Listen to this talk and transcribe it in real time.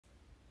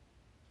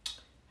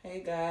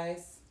Hey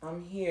guys,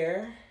 I'm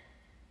here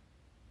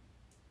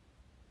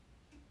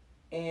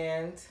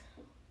and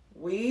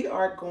we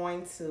are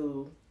going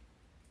to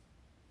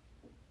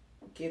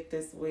get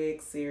this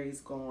wig series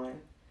going.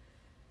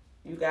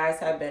 You guys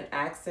have been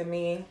asking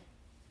me,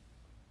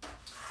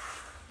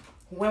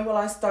 when will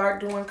I start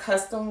doing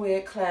custom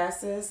wig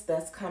classes?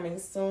 That's coming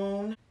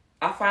soon.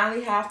 I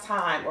finally have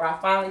time, or I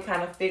finally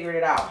kind of figured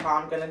it out how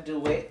I'm gonna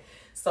do it.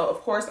 So of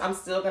course I'm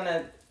still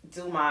gonna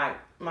do my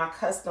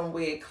custom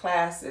wig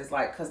classes,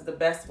 like, because the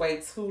best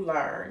way to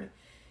learn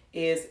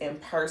is in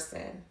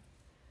person.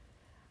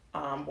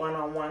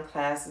 One-on-one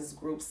classes,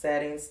 group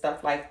settings,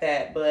 stuff like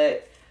that,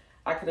 but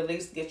I could at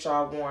least get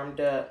y'all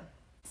warmed up.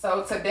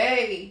 So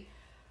today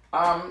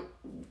I'm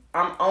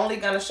only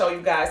going to show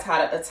you guys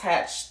how to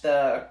attach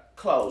the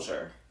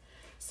closure.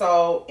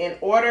 So in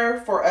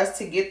order for us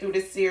to get through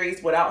this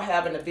series without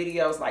having the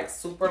videos like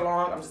super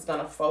long, I'm just going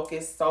to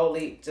focus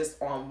solely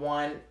just on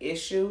one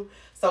issue.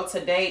 So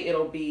today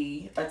it'll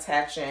be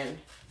attaching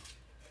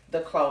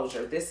the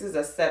closure. This is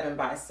a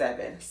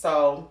 7x7.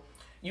 So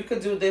you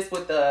could do this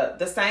with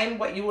the same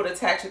way you would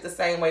attach it the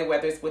same way,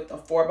 whether it's with a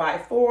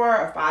 4x4,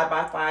 a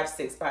 5x5,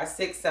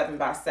 6x6,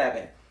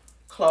 7x7.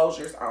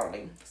 Closures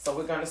only. So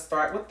we're going to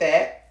start with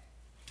that.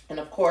 And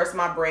of course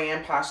my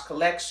brand, Posh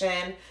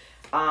Collection.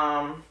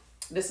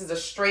 This is a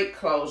straight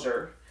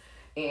closure.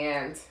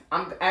 And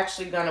I'm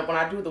actually gonna, when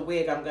I do the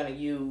wig, I'm gonna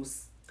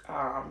use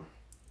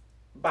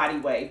body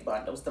wave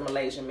bundles, the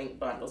Malaysian mink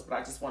bundles, but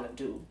I just want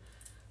to do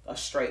a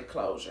straight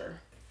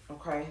closure.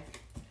 Okay,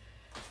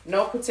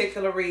 no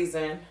particular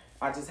reason,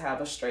 I just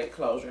have a straight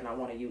closure and I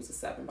want to use a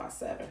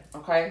 7x7.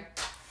 Okay,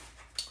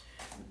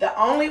 the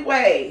only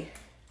way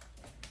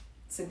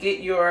to get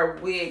your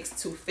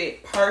wigs to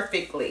fit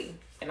perfectly,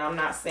 and I'm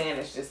not saying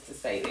it's just to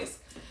say this,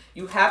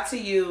 you have to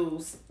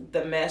use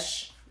the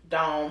mesh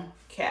dome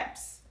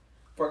caps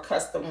for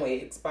custom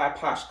wigs by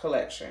Posh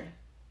Collection.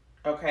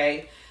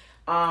 Okay,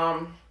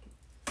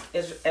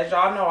 as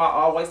y'all know, I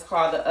always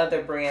call the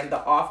other brand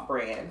the off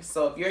brand.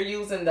 So if you're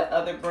using the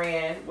other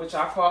brand, which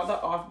I call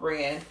the off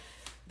brand,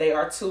 they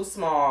are too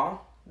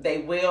small. They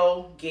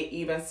will get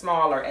even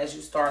smaller as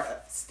you start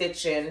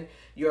stitching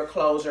your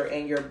closure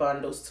and your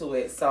bundles to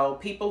it. So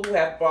people who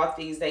have bought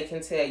these, they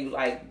can tell you,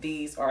 like,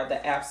 these are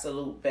the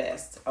absolute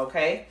best.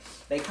 Okay,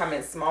 they come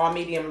in small,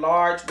 medium,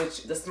 large,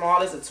 which the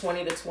small is a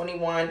 20 to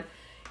 21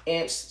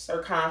 inch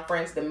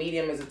circumference, the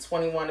medium is a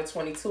 21 to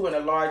 22, and the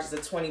large is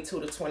a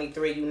 22 to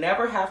 23. You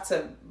never have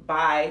to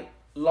buy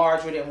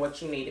larger than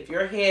what you need. If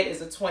your head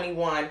is a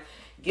 21,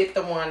 get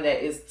the one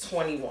that is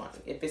 21.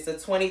 If it's a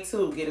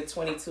 22, get a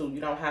 22. You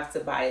don't have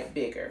to buy it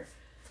bigger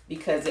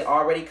because it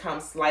already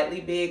comes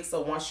slightly big. So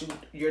once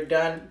you're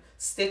done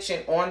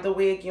stitching on the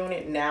wig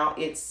unit, now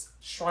it's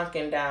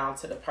shrunken down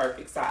to the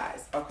perfect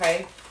size.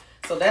 Okay,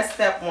 so that's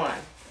step one,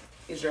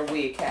 is your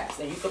wig caps.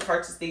 And you can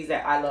purchase these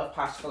at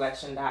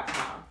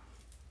iloveposhcollection.com.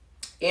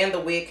 And the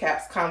wig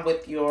caps come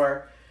with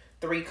your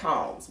 3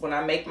 combs. When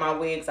I make my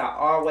wigs, I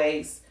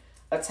always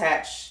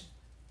attach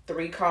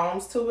 3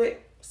 combs to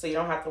it, so you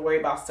don't have to worry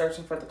about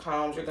searching for the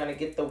combs. You're going to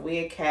get the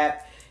wig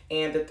cap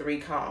and the 3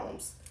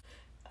 combs.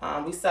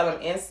 We sell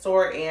them in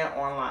store and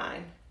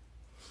online.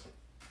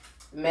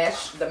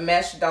 The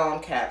mesh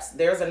dome caps.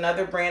 There's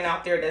another brand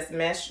out there that's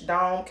mesh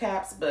dome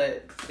caps,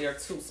 but they're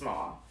too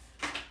small.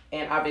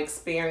 And I've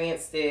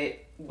experienced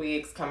it.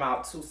 Wigs come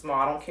out too small.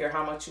 I don't care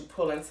how much you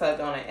pull and tug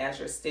on it as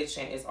you're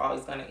stitching, it's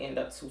always going to end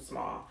up too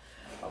small.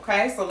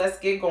 Okay, so let's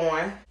get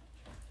going.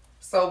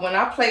 So when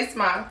I place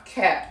my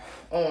cap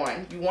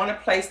on, you want to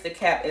place the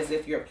cap as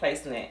if you're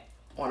placing it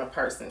on a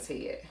person's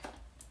head.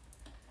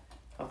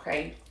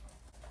 Okay,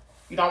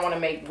 you don't want to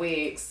make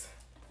wigs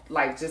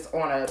like just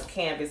on a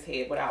canvas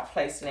head without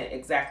placing it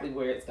exactly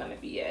where it's going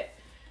to be at.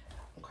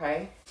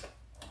 Okay,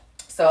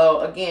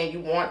 so again,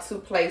 you want to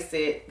place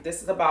it,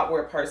 this is about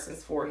where a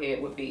person's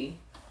forehead would be.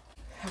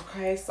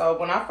 Okay, so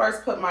when I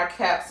first put my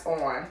caps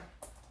on,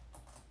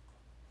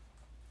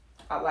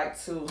 I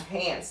like to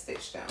hand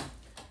stitch them.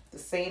 The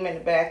seam in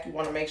the back, you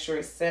want to make sure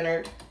it's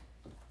centered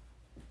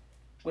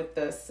with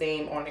the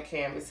seam on the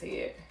canvas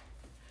head.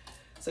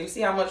 So you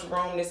see how much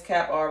room this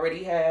cap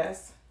already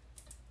has?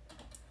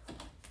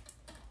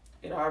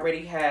 It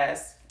already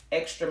has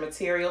extra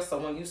material, so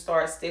when you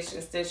start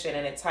stitching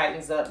and it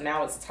tightens up,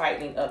 now it's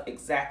tightening up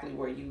exactly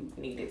where you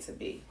need it to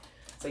be.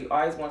 So you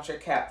always want your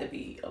cap to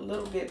be a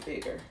little bit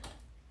bigger.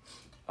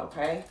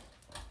 Okay,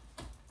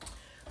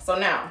 so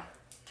now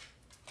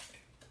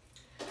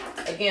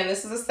again,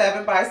 this is a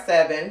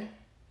 7x7,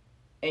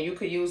 and you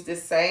could use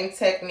this same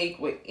technique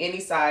with any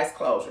size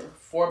closure: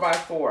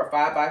 4x4,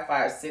 5x5,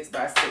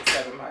 6x6,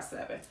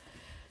 7x7.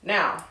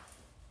 Now,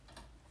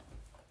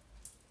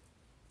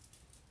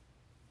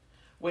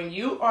 when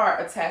you are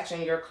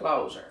attaching your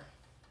closure,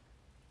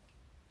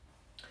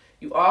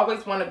 you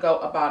always want to go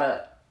about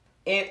an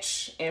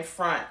inch in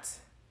front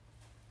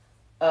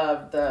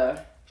of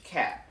the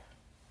cap.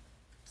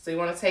 So you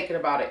want to take it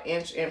about an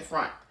inch in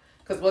front.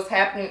 Because what's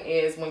happening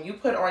is when you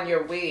put on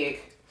your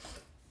wig,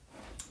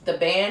 the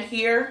band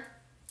here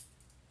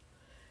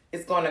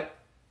is going to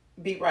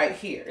be right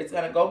here. It's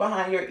going to go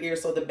behind your ear.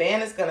 So the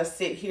band is going to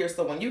sit here.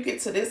 So when you get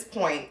to this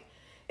point,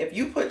 if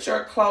you put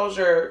your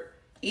closure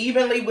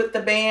evenly with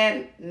the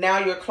band, now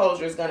your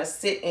closure is going to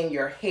sit in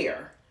your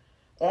hair,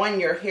 on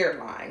your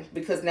hairline,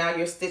 because now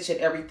you're stitching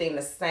everything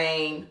the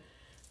same,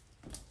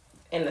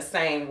 in the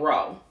same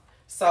row.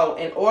 So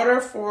in order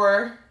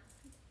for,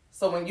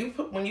 so when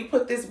you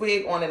put this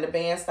wig on and the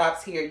band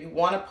stops here, you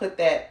want to put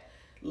that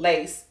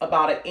lace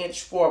about 1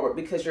 inch forward,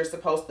 because you're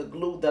supposed to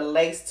glue the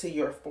lace to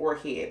your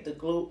forehead. The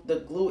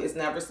glue is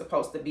never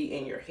supposed to be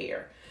in your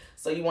hair.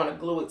 So you want to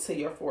glue it to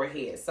your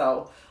forehead.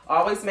 So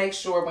always make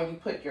sure when you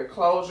put your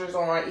closures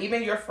on,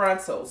 even your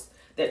frontals,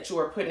 that you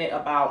are putting it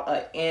about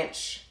 1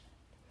 inch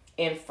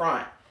in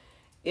front.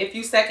 If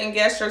you second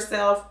guess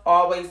yourself,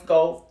 always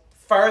go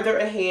further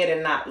ahead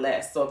and not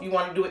less. So if you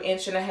want to do 1.5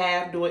 inches,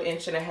 do 1.5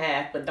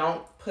 inches, but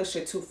don't push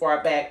it too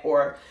far back,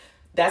 or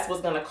that's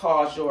what's going to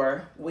cause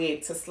your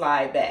wig to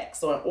slide back.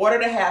 So in order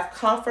to have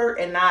comfort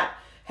and not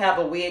have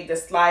a wig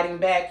that's sliding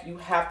back, you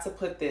have to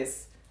put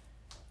this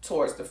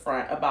towards the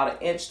front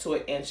about 1 inch to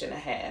 1.5 inches.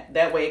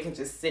 That way it can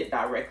just sit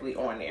directly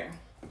on there.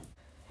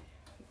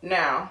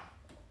 Now,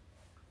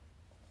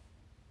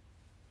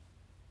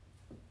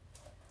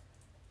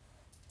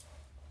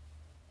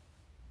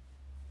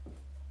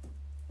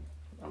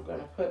 I'm going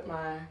to put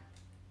my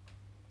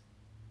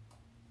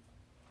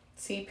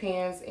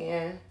T-pins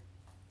in.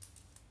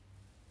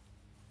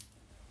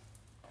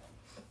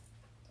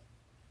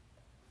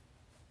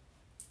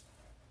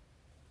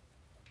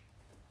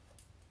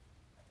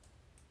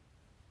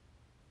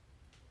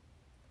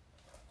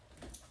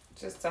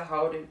 Just to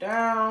hold it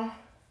down.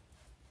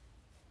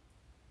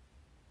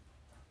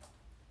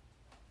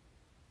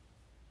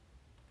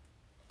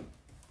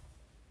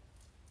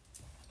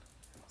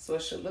 So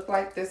it should look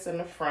like this in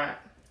the front,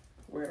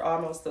 where it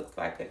almost looks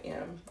like an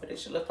M, but it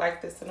should look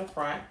like this in the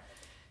front.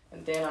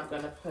 And then I'm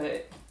gonna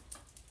put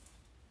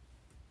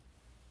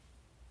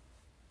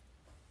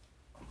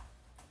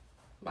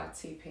my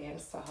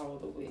T-pins to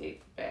hold the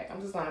wig back. I'm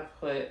just gonna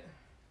put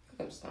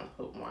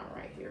one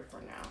right here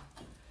for now.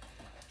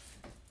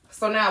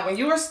 So now when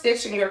you are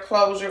stitching your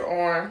closure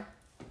on,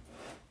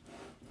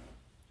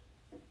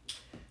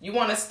 you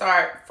want to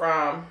start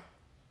from,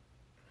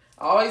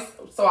 I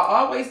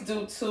always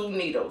do 2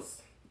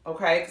 needles,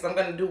 okay? Because I'm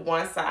going to do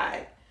one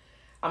side.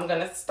 I'm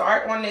going to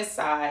start on this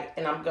side,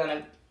 and I'm going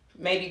to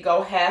maybe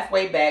go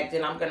halfway back.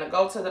 Then I'm going to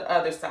go to the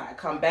other side,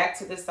 come back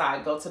to this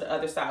side, go to the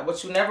other side.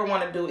 What you never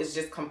want to do is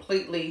just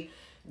completely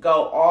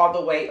go all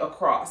the way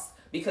across,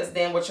 because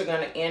then what you're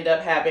going to end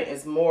up having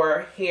is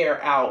more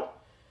hair out,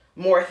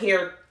 more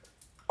hair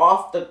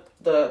off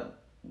the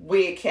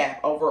wig cap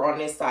over on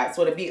this side,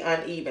 so it'll be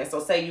uneven. So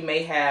say you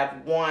may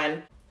have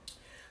one,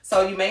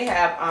 so you may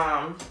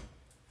have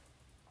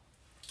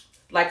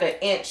like 1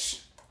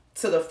 inch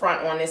to the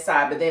front on this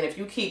side, but then if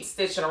you keep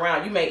stitching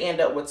around, you may end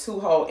up with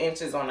 2 whole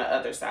inches on the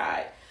other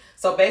side.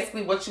 So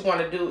basically what you want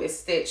to do is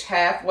stitch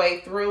halfway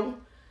through,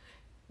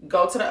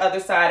 go to the other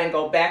side, and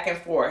go back and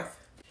forth.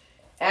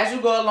 As you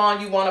go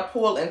along, you want to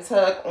pull and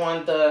tug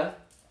on the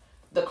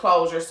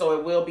closure so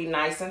it will be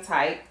nice and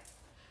tight.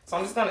 So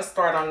I'm just going to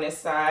start on this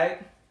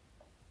side.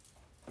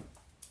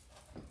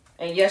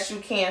 And yes, you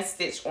can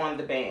stitch on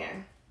the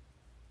band.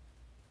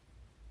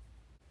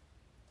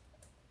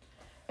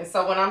 And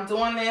so when I'm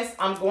doing this,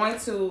 I'm going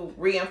to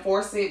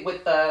reinforce it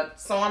with the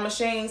sewing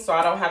machine so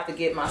I don't have to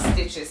get my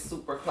stitches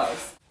super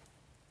close.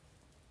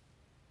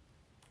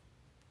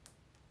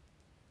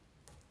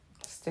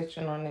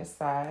 Stitching on this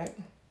side.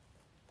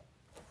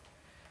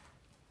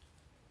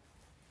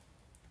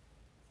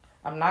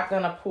 I'm not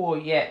going to pull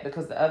yet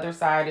because the other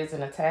side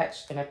isn't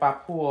attached, and if I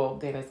pull,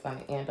 then it's going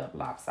to end up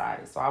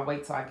lopsided. So I'll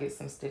wait till I get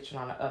some stitching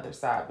on the other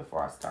side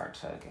before I start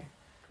tugging.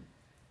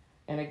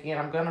 And again,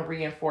 I'm going to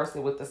reinforce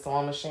it with the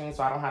sewing machine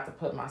so I don't have to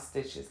put my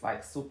stitches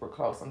like super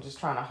close. I'm just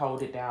trying to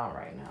hold it down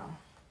right now.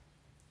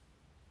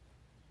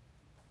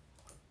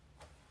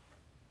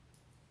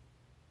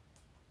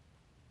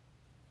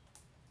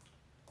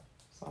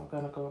 So I'm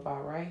going to go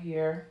about right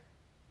here.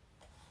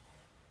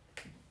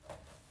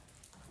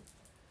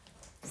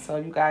 So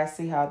you guys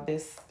see how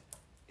this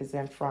is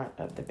in front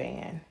of the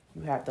band.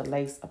 You have the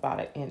lace about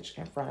 1 inch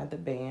in front of the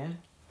band.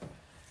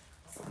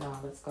 So now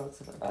let's go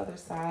to the other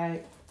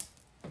side.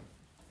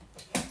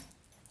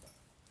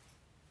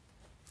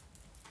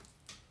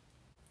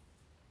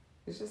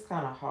 It's just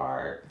kind of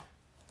hard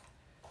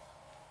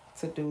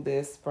to do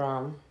this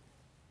from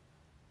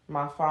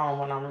my phone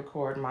when I'm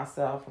recording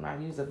myself. When I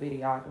use a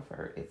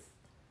videographer, it's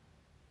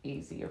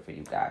easier for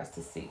you guys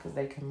to see because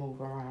they can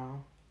move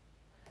around.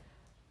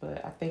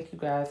 But I think you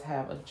guys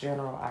have a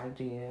general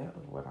idea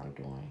of what I'm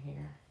doing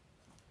here.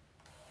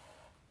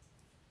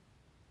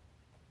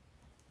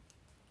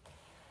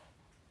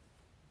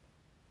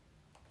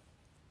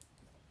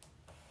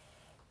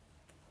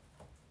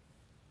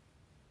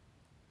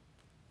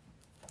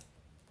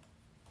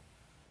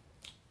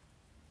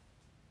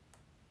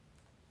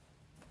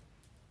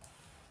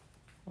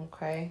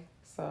 Okay,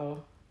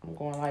 so I'm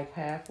going like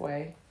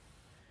halfway.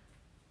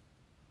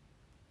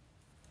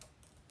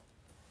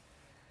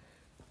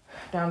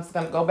 Now I'm just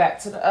gonna go back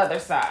to the other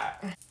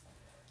side.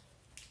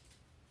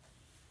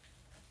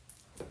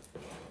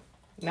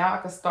 Now I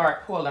can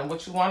start pulling.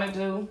 What you wanna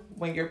do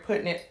when you're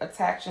putting it,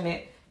 attaching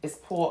it, is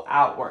pull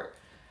outward.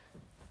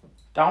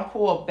 Don't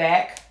pull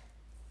back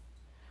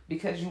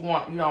because you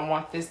don't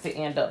want this to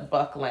end up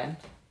buckling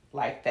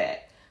like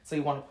that. So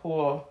you wanna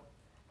pull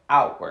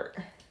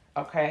outward,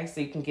 okay?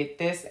 So you can get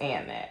this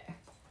and that.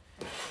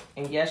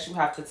 And yes, you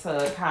have to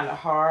tug kind of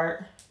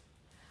hard.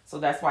 So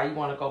that's why you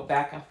wanna go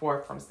back and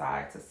forth from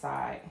side to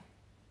side.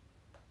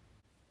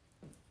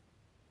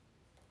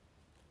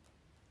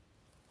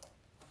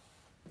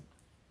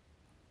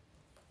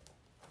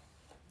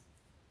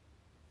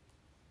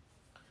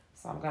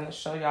 So I'm going to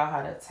show y'all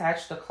how to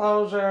attach the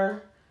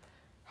closure,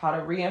 how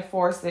to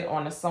reinforce it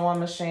on the sewing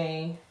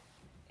machine,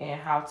 and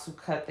how to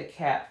cut the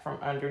cap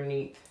from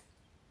underneath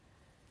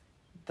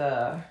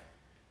the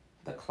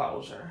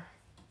closure.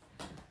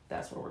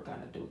 That's what we're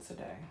going to do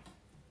today.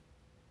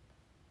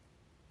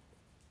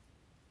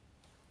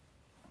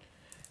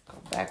 Go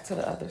back to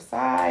the other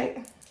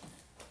side.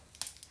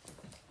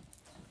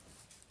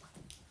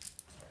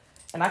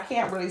 And I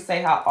can't really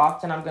say how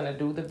often I'm going to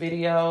do the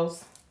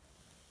videos,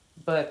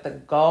 but the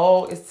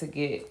goal is to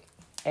get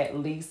at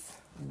least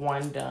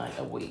one done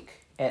a week.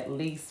 At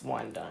least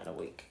one done a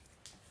week.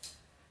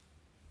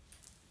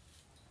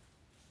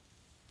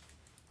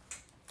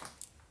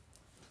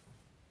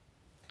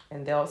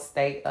 And they'll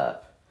stay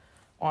up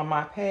on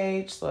my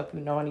page. So if you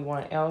know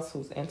anyone else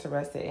who's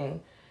interested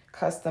in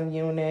custom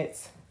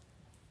units,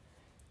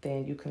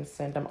 then you can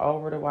send them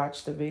over to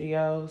watch the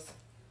videos.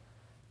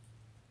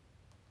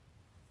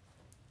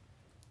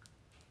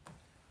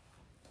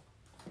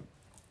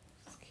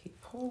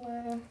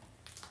 Pulling.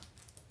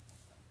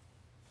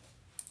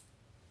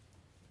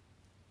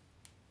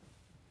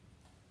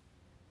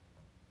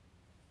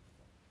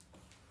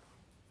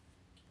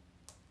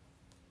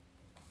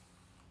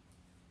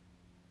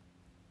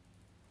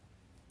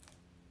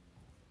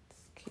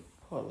 Just keep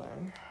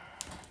pulling.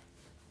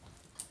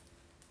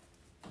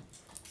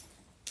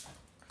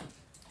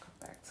 Go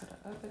back to the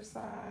other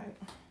side.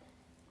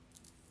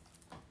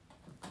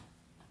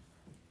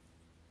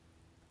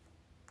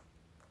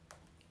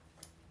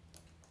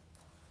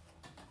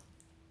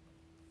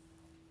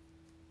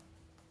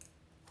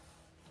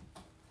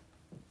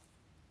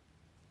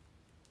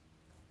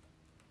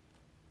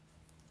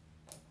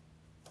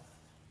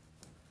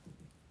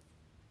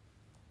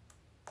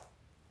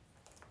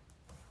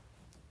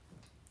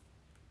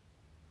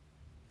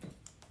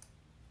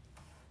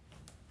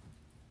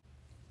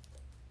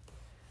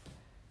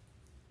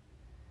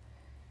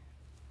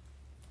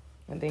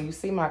 And then you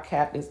see my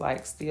cap is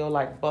like still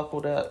like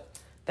buckled up.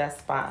 That's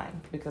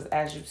fine, because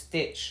as you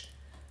stitch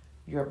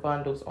your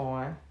bundles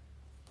on,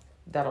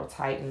 that'll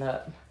tighten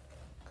up,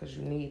 because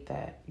you need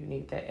that. You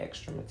need that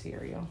extra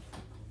material.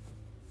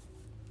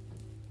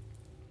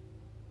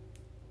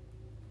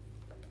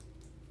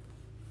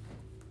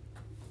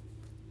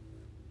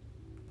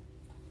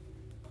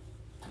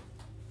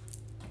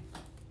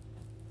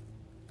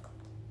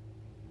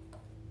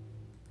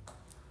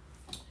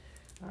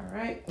 All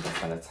right, I'm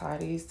just gonna tie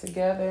these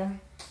together.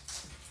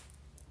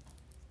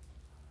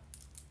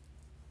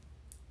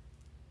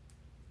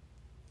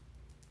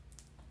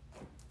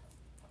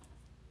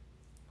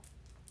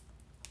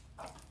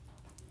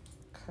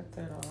 Cut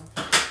that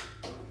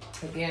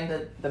off.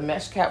 Again, the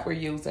mesh cap we're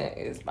using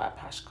is by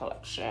Posh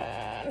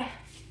Collection.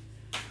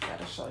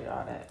 Gotta show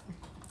y'all that.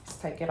 Let's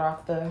take it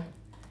off the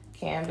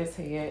canvas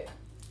head.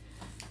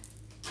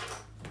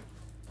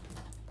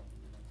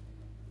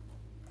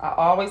 I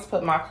always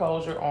put my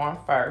closure on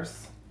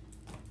first.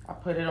 I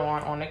put it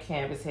on the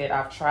canvas head.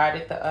 I've tried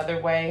it the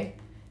other way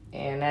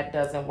and that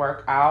doesn't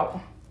work out.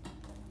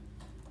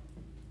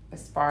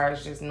 As far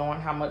as just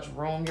knowing how much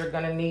room you're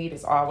gonna need,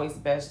 it's always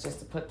best just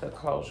to put the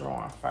closure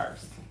on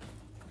first.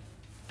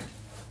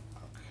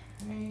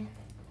 Okay.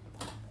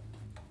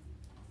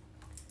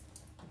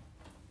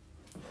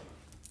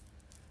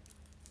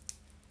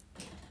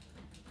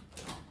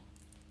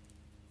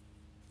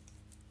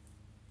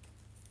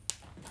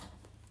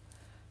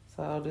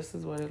 So this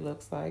is what it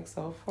looks like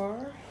so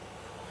far.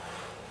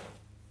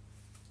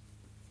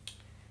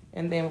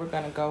 And then we're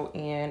gonna go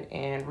in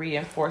and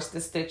reinforce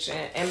the stitching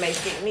and make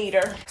it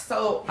neater.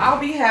 So I'll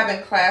be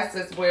having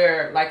classes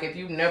where, like, if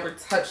you've never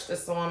touched the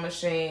sewing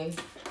machine,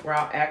 where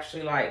I'll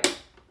actually like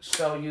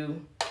show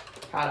you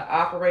how to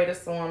operate a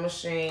sewing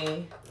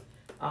machine.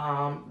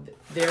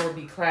 There will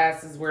be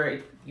classes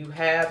where you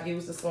have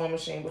used a sewing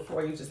machine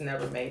before, you just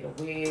never made a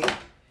wig.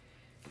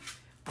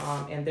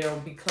 And there will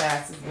be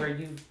classes where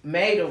you've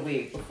made a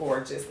wig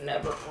before, just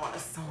never on a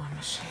sewing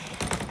machine.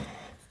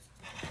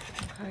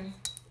 Okay,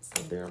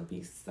 so there will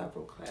be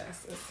several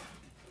classes.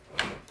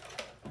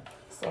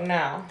 So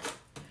now,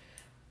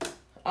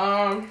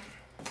 I'm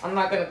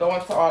not gonna go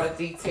into all the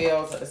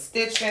details of the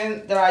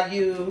stitching that I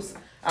use.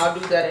 I'll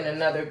do that in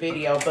another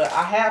video, but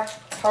I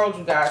have told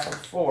you guys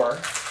before,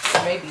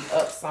 maybe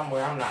up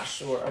somewhere, I'm not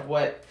sure, of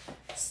what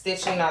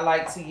stitching I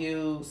like to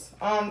use.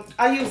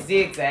 I use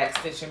zigzag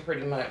stitching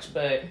pretty much,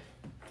 but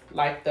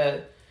like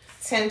the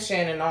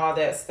tension and all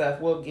that stuff.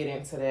 We'll get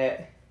into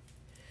that.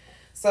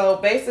 So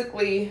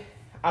basically,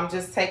 I'm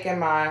just taking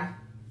my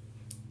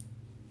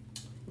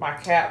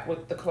cap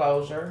with the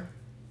closure,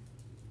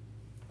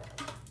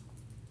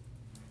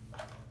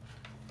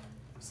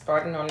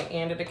 starting on the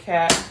end of the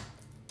cap,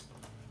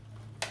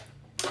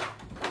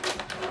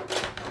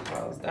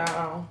 close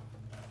down,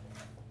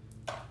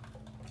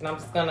 and I'm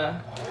just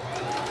gonna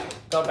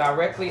go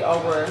directly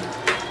over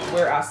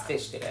where I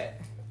stitched it at.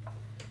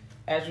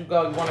 As you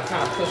go, you want to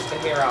kind of push the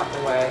hair out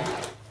the way.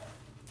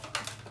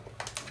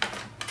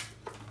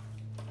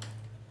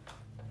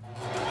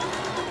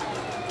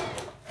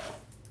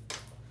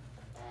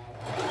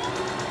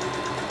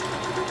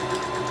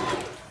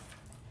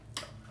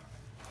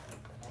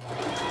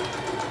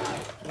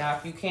 Now,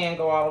 if you can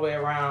go all the way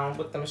around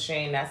with the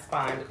machine, that's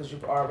fine because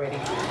you've already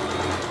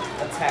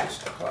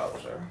attached the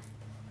closure.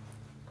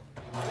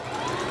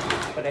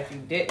 But if you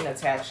didn't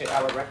attach it,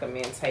 I would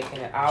recommend taking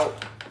it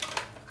out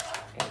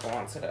and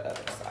going to the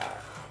other side.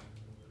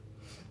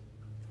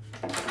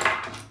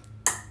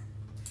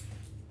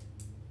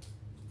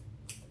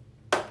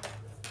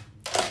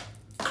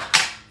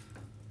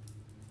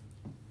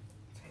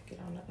 Take it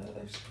on the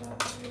other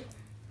side.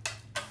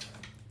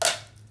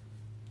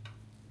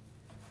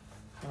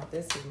 Now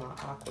this is my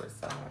awkward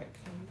side.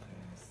 Can you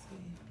guys see?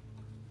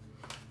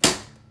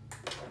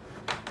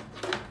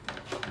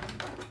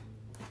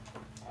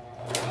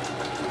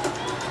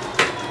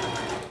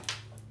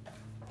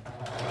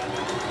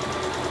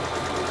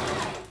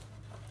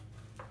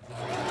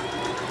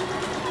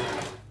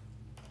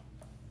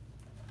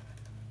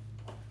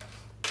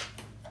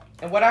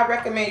 And what I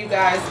recommend you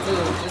guys do,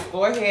 just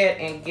go ahead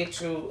and get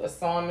you a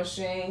sewing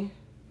machine.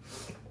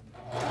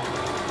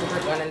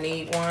 We're gonna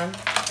need one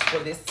for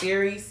this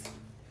series.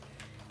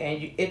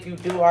 And if you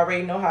do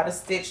already know how to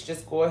stitch,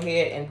 just go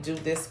ahead and do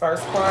this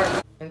first part.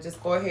 And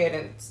just go ahead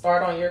and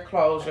start on your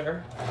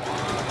closure.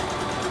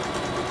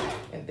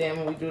 And then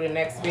when we do the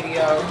next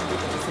video, you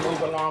can just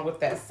move along with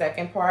that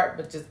second part.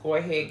 But just go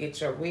ahead, get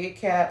your wig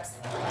caps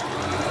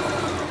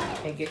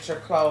and get your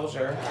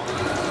closure.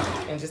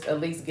 And just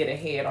at least get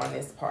ahead on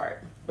this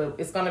part. But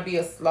it's going to be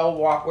a slow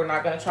walk. We're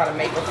not going to try to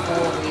make a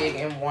full wig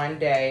in one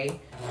day.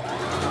 We're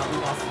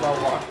going to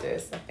slow walk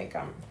this. I think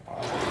I'm all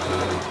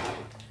right.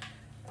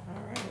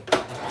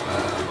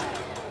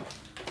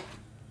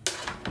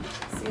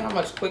 See how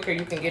much quicker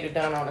you can get it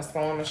done on a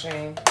sewing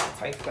machine? It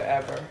takes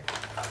forever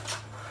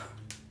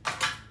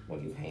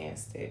when you hand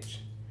stitch.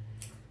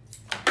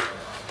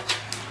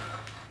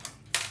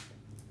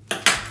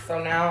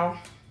 So now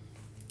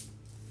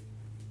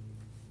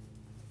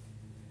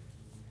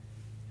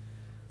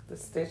the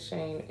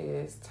stitching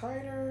is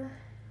tighter.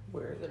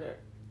 Where is it at?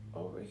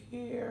 Over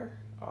here,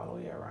 all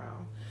the way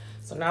around.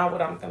 So now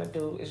what I'm gonna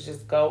do is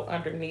just go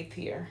underneath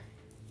here.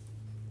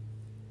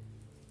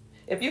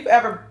 If you've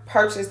ever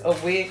purchased a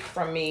wig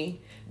from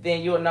me,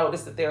 then you'll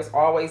notice that there's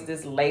always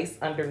this lace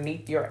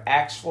underneath your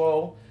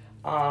actual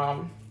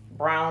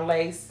brown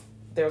lace.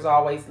 There's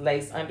always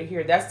lace under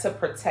here. That's to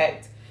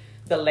protect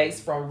the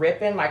lace from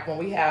ripping. Like when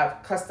we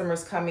have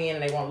customers come in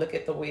and they want to look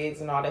at the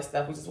wigs and all that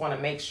stuff, we just want to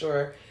make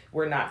sure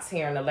we're not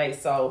tearing the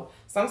lace. So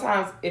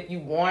sometimes if you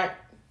want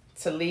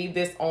to leave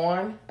this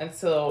on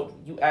until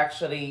you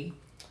actually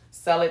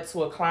sell it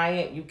to a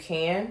client, you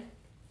can.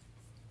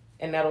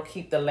 And that'll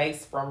keep the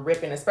lace from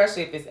ripping,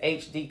 especially if it's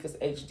HD, because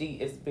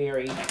HD is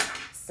very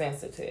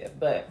sensitive.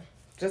 But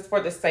just for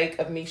the sake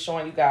of me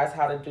showing you guys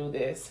how to do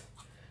this,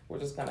 we're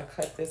just gonna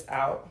cut this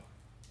out.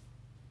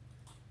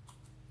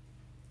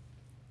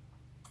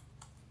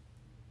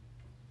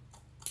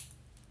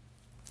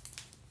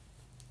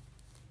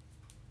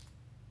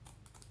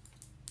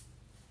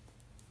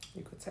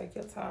 You could take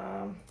your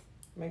time.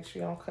 Make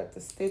sure you don't cut the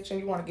stitching.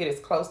 You want to get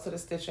as close to the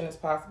stitching as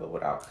possible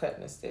without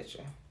cutting the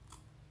stitching.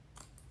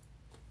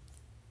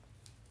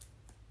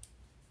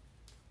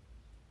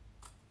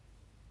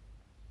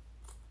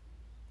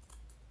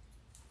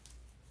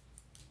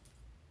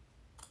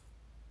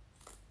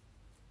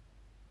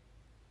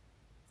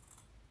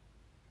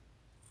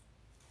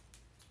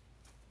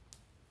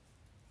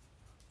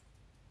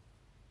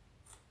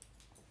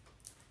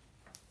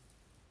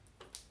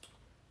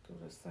 Do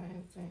the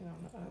same thing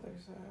on the other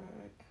side.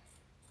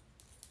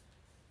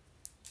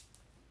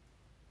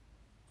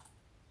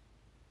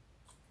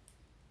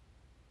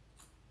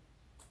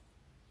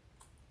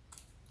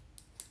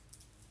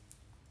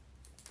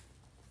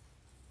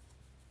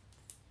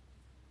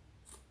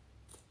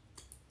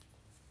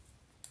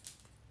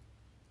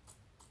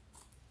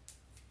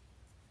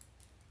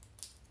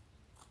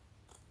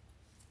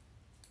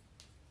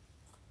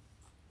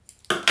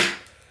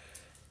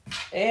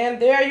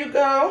 And there you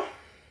go.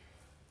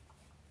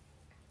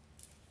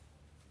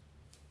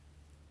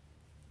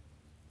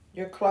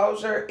 Your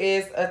closure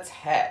is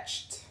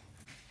attached.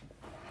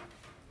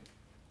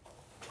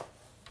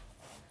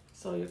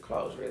 So your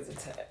closure is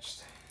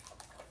attached.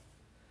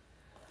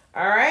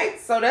 All right,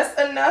 so that's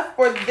enough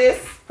for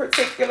this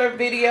particular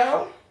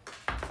video.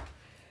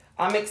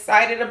 I'm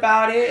excited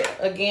about it.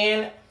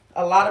 Again,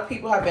 a lot of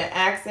people have been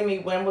asking me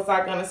when was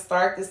I going to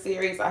start the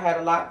series. I had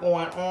a lot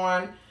going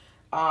on.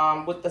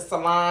 with the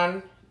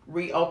salon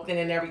reopening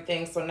and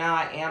everything. So now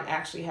I am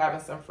actually having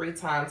some free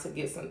time to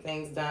get some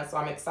things done. So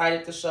I'm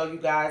excited to show you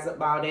guys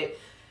about it.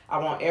 I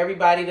want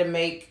everybody to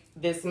make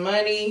this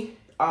money.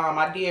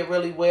 I did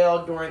really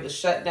well during the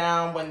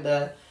shutdown when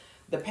the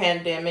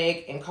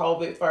pandemic and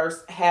COVID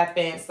first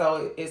happened.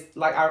 So it's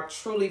like I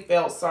truly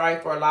felt sorry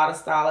for a lot of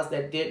stylists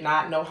that did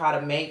not know how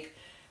to make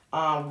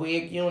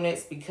wig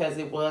units, because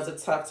it was a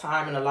tough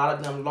time and a lot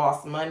of them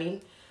lost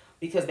money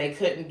because they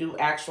couldn't do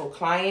actual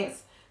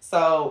clients.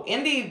 So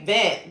in the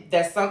event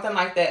that something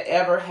like that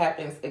ever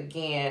happens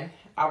again,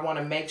 I want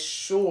to make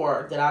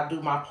sure that I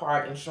do my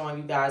part in showing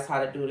you guys how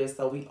to do this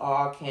so we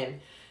all can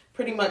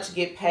pretty much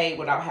get paid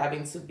without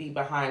having to be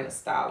behind the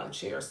styling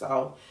chair.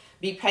 So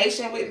be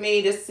patient with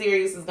me. This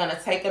series is going to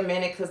take a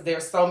minute because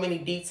there's so many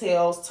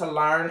details to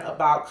learn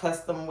about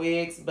custom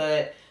wigs,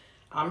 but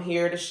I'm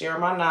here to share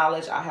my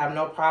knowledge. I have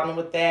no problem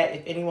with that.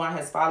 If anyone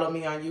has followed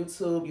me on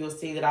YouTube, you'll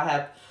see that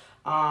I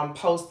have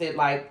posted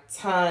like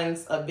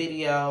tons of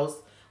videos.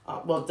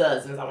 Well,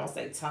 dozens, I won't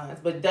say tons,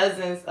 but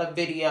dozens of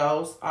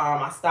videos.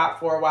 I stopped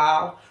for a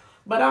while,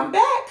 but I'm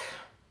back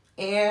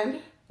and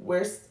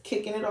we're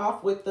kicking it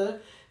off with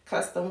the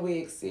custom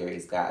wig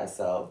series, guys.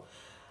 So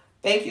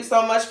thank you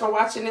so much for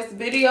watching this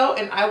video,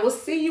 and I will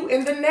see you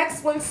in the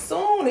next one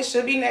soon. It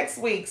should be next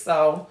week.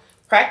 So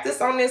practice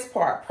on this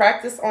part,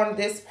 practice on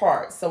this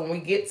part. So when we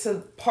get to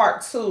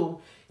part 2,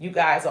 you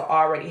guys will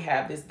already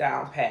have this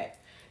down pat.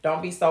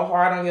 Don't be so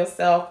hard on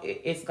yourself.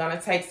 It's going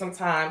to take some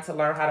time to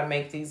learn how to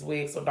make these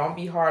wigs. So don't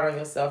be hard on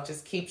yourself.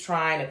 Just keep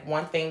trying. If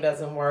one thing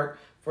doesn't work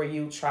for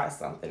you, try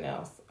something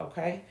else.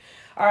 Okay?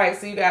 All right.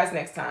 See you guys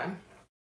next time.